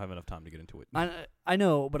don't have enough time to get into it. I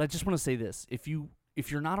know, but I just want to say this: if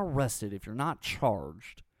you're not arrested, if you're not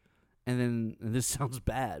charged, and this sounds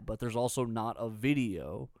bad, but there's also not a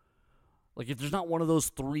video, like if there's not one of those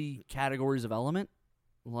 3 categories of element,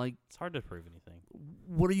 like It's hard to prove anything.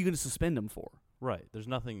 what are you going to suspend him for? Right. There's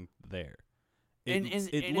nothing there.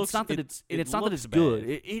 It's not that it's looks good. bad.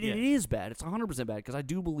 It is bad. It's 100% bad, because I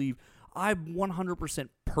 100%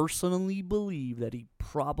 personally believe that he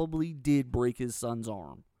probably did break his son's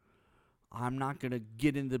arm. I'm not going to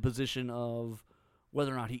get into the position of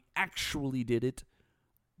whether or not he actually did it.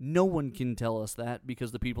 No one can tell us that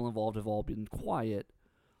because the people involved have all been quiet.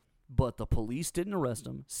 But the police didn't arrest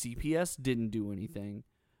him. CPS didn't do anything.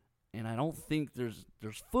 And I don't think there's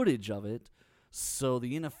footage of it. So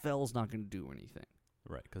the NFL's not going to do anything.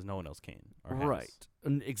 Right, because no one else can. Or has. Right.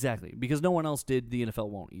 Exactly. Because no one else did, the NFL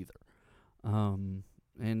won't either. And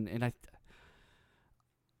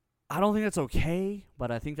I don't think that's okay, but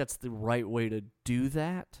I think that's the right way to do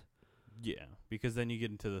that. Yeah, because then you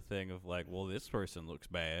get into the thing of like, well, this person looks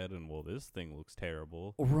bad, and well, this thing looks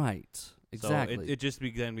terrible. Right. Exactly. So it just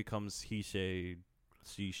then becomes he, she,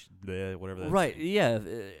 whatever that right. is. Yeah.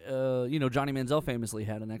 Johnny Manziel famously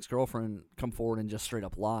had an ex-girlfriend come forward and just straight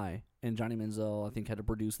up lie. And Johnny Manziel, I think, had to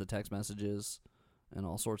produce the text messages and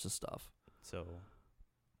all sorts of stuff. So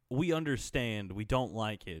we understand. We don't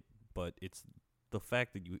like it, but it's the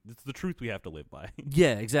fact that it's the truth we have to live by.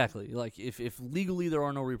 Yeah, exactly. Like, if legally there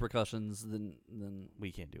are no repercussions, then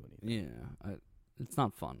we can't do anything. Yeah. It's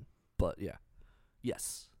not fun. But, yeah.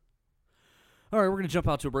 Yes. All right, we're going to jump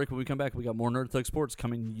out to a break. When we come back, we got more Nerd Thug Sports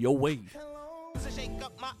coming your way. So shake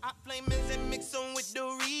up my hot flamers and mix them with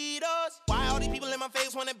Doritos. Why all these people in my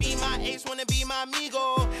face wanna be my ace, wanna be my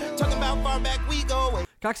amigo? Talking about far back we go.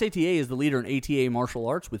 Cox ATA is the leader in ATA martial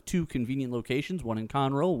arts with 2 convenient locations, one in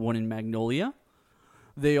Conroe, one in Magnolia.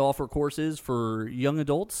 They offer courses for young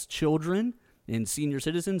adults, children, and senior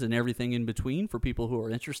citizens, and everything in between for people who are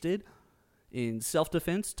interested in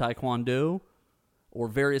self-defense, taekwondo, or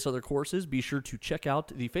various other courses. Be sure to check out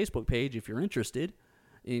the Facebook page if you're interested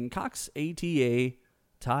in Cox ATA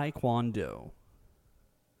Taekwondo.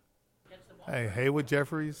 Hey, Hayward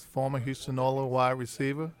Jeffries, former Houston Oilers wide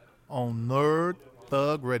receiver, on Nerd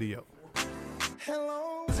Thug Radio.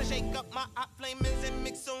 Hello. So shake up my hot flamers and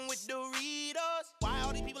mix them with Doritos. Why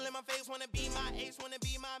all these people in my face wanna be my ace, wanna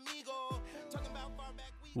be my amigo. Talking about far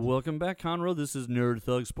back we Welcome back, Conroe. This is Nerd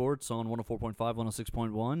Thug Sports on 104.5,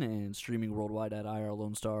 106.1, and streaming worldwide at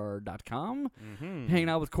irlonestar.com. Hanging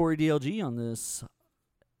out with Corey DLG on this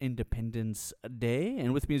Independence Day.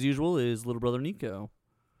 And with me, as usual, is little brother Nico.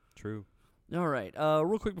 True. All right.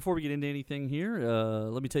 Real quick before we get into anything here,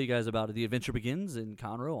 let me tell you guys about The Adventure Begins in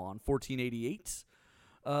Conroe on 1488.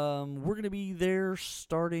 We're going to be there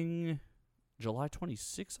starting July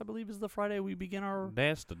 26th, I believe, is the Friday we begin our...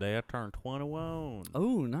 That's the day I turned 21.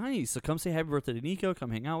 Oh, nice. So come say happy birthday to Nico.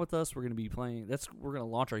 Come hang out with us. We're going to be playing... We're going to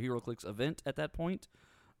launch our HeroClix event at that point.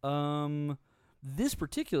 This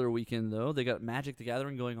particular weekend, though, they got Magic the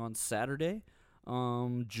Gathering going on Saturday,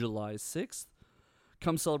 July 6th.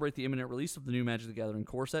 Come celebrate the imminent release of the new Magic the Gathering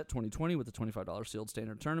core set 2020 with the $25 sealed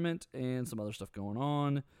standard tournament and some other stuff going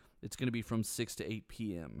on. It's going to be from 6 to 8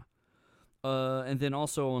 p.m. And then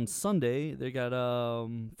also on Sunday, they got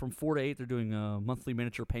from 4 to 8, they're doing monthly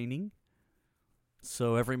miniature painting.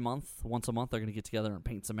 So every month, once a month, they're going to get together and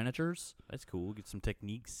paint some miniatures. That's cool. Get some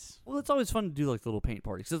techniques. Well, it's always fun to do like the little paint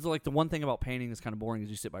parties. Because like the one thing about painting that's kind of boring is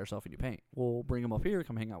you sit by yourself and you paint. We'll bring them up here,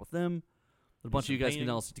 come hang out with them. A bunch of you guys can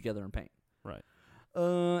all sit together and paint. Right.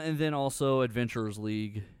 And then also Adventurers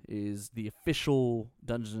League is the official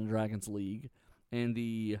Dungeons & Dragons League. And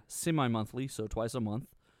the semi-monthly, so twice a month,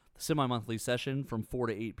 the semi-monthly session from 4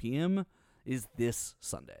 to 8 p.m. is this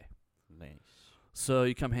Sunday. Nice. So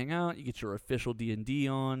you come hang out, you get your official D&D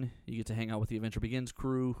on, you get to hang out with the Adventure Begins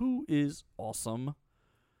crew, who is awesome.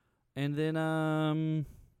 And then,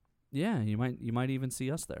 yeah, you might even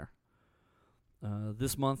see us there.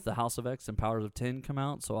 This month, the House of X and Powers of 10 come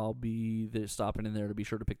out, so I'll be stopping in there to be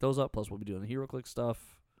sure to pick those up. Plus, we'll be doing the HeroClix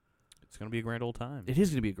stuff. It's going to be a grand old time. It is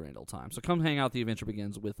going to be a grand old time. So come hang out. The Adventure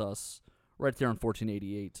Begins with us right there on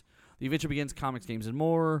 1488. The Adventure Begins, comics, games, and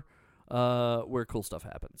more, where cool stuff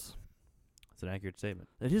happens. It's an accurate statement.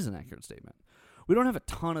 It is an accurate statement. We don't have a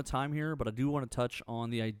ton of time here, but I do want to touch on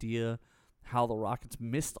the idea how the Rockets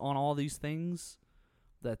missed on all these things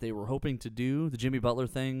that they were hoping to do. The Jimmy Butler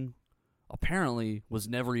thing apparently was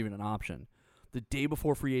never even an option. The day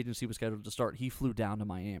before free agency was scheduled to start, he flew down to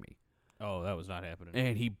Miami. Oh, that was not happening.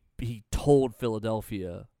 And he told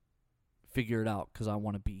Philadelphia, figure it out because I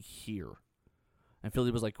want to be here. And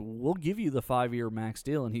Philly was like, we'll give you the 5-year max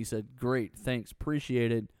deal. And he said, great, thanks,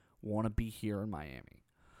 appreciate it, want to be here in Miami.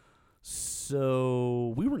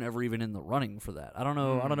 So we were never even in the running for that. I don't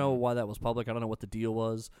know why that was public. I don't know what the deal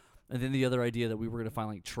was. And then the other idea that we were going to find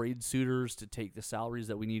like trade suitors to take the salaries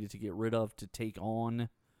that we needed to get rid of to take on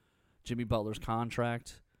Jimmy Butler's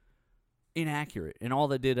contract. Inaccurate. And all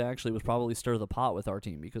that did actually was probably stir the pot with our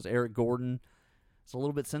team because Eric Gordon is a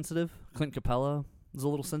little bit sensitive. Clint Capella is a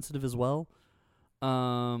little sensitive as well.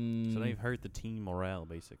 So they've hurt the team morale,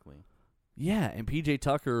 basically. Yeah, and PJ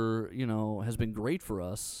Tucker, has been great for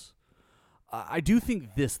us. I do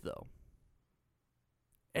think this, though.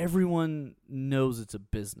 Everyone knows it's a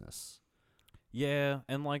business. Yeah,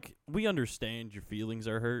 and like we understand your feelings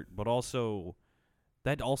are hurt, but also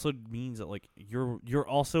that also means that like you're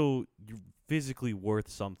physically worth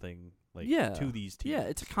something to these teams. Yeah,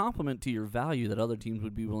 it's a compliment to your value that other teams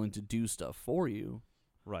would be willing to do stuff for you.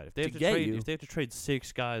 Right. If they have to trade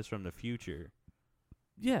 6 guys from the future.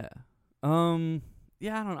 Yeah. I don't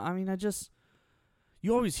know. I mean,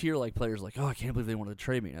 you always hear like players like, "Oh, I can't believe they wanted to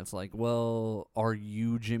trade me." And it's like, "Well, are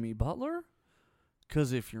you Jimmy Butler?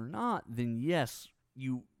 Cuz if you're not, then yes,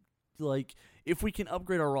 you like if we can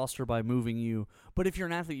upgrade our roster by moving you, but if you're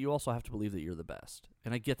an athlete, you also have to believe that you're the best."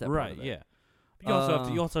 And I get that part of it. Yeah.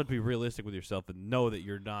 But you also have to be realistic with yourself and know that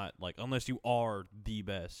you're not like unless you are the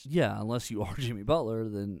best. Yeah, unless you are Jimmy Butler,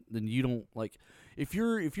 then you don't like if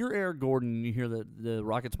you're Eric Gordon and you hear that the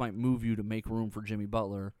Rockets might move you to make room for Jimmy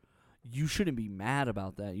Butler, you shouldn't be mad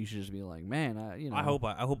about that. You should just be like, man, I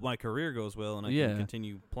hope my career goes well and I can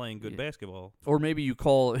continue playing good basketball. Or maybe you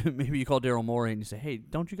call Daryl Morey and you say, hey,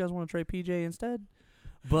 don't you guys want to trade PJ instead?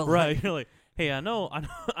 But right, you're like, hey, I know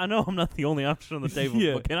I'm not the only option on the table,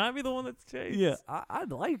 but can I be the one that's changed? Yeah,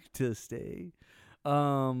 I'd like to stay,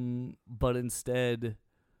 but instead,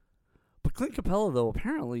 Clint Capella though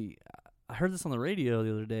apparently, I heard this on the radio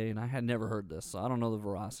the other day and I had never heard this, so I don't know the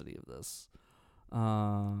veracity of this.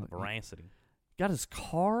 Veracity. Got his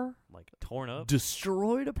car torn up,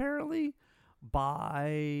 destroyed apparently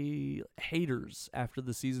by haters after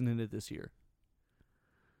the season ended this year.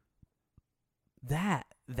 That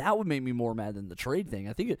would make me more mad than the trade thing.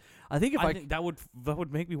 I think that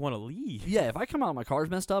would make me want to leave. Yeah, if I come out and my car's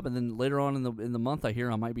messed up and then later on in the month I hear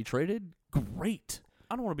I might be traded, great.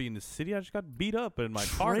 I don't want to be in the city. I just got beat up and my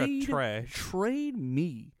car got trashed. Trade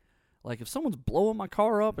me. Like, if someone's blowing my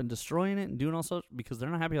car up and destroying it and doing all sorts because they're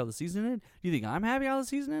not happy how the season ended, do you think I'm happy how the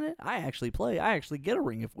season ended? I actually play. I actually get a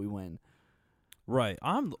ring if we win. Right.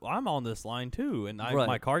 I'm on this line too, and Right.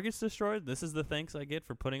 my car gets destroyed. This is the thanks I get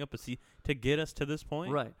for putting up a to get us to this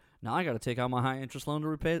point. Right. Now I got to take out my high interest loan to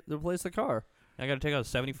replace the car. I got to take out a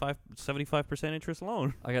 75% interest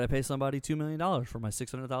loan. I got to pay somebody $2 million for my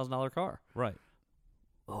 $600,000 car. Right.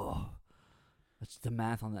 Oh, that's the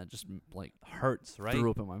math on that just like Hurts, right? threw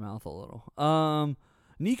up in my mouth a little.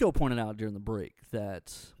 Nico pointed out during the break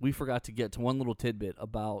that we forgot to get to one little tidbit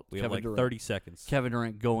about We Kevin have like Durant. 30 seconds. Kevin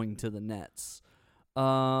Durant going to the Nets.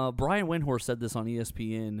 Brian Windhorst said this on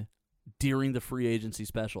ESPN during the free agency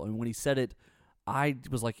special, and when he said it, I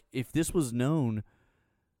was like, if this was known,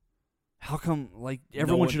 how come like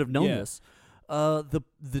everyone should have known this?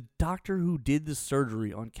 The doctor who did the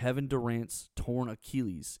surgery on Kevin Durant's torn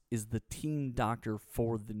Achilles is the team doctor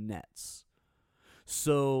for the Nets.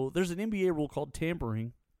 So there's an NBA rule called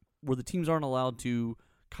tampering, where the teams aren't allowed to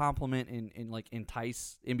compliment and like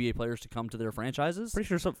entice NBA players to come to their franchises. Pretty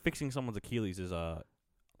sure fixing someone's Achilles is a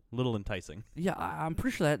little enticing. Yeah, I'm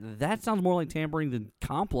pretty sure that sounds more like tampering than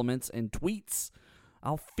compliments and tweets.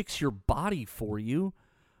 I'll fix your body for you.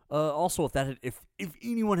 Also, if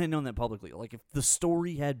anyone had known that publicly, like if the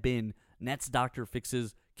story had been Nets doctor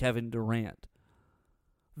fixes Kevin Durant,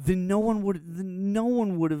 then no one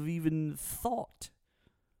would have even thought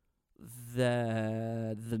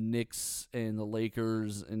that the Knicks and the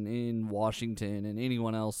Lakers and in Washington and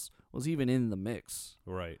anyone else was even in the mix.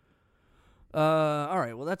 Right. All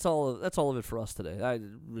right. Well, that's all of it for us today.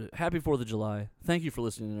 Happy 4th of July. Thank you for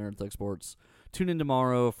listening to Nerd Thug Sports. Tune in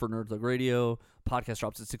tomorrow for Nerd Thug Radio. Podcast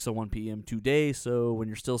drops at 6:01 p.m. today, so when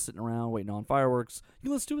you're still sitting around waiting on fireworks, you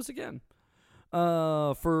can listen to us again.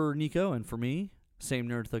 For Nico and for me, same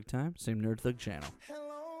Nerd Thug time, same Nerd Thug channel.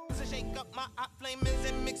 So shake up my hot flamers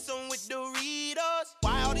and mix them with Doritos.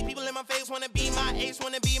 Why all these people in my face wanna be my ace,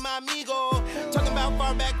 wanna be my amigo? Talking about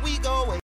far back we go.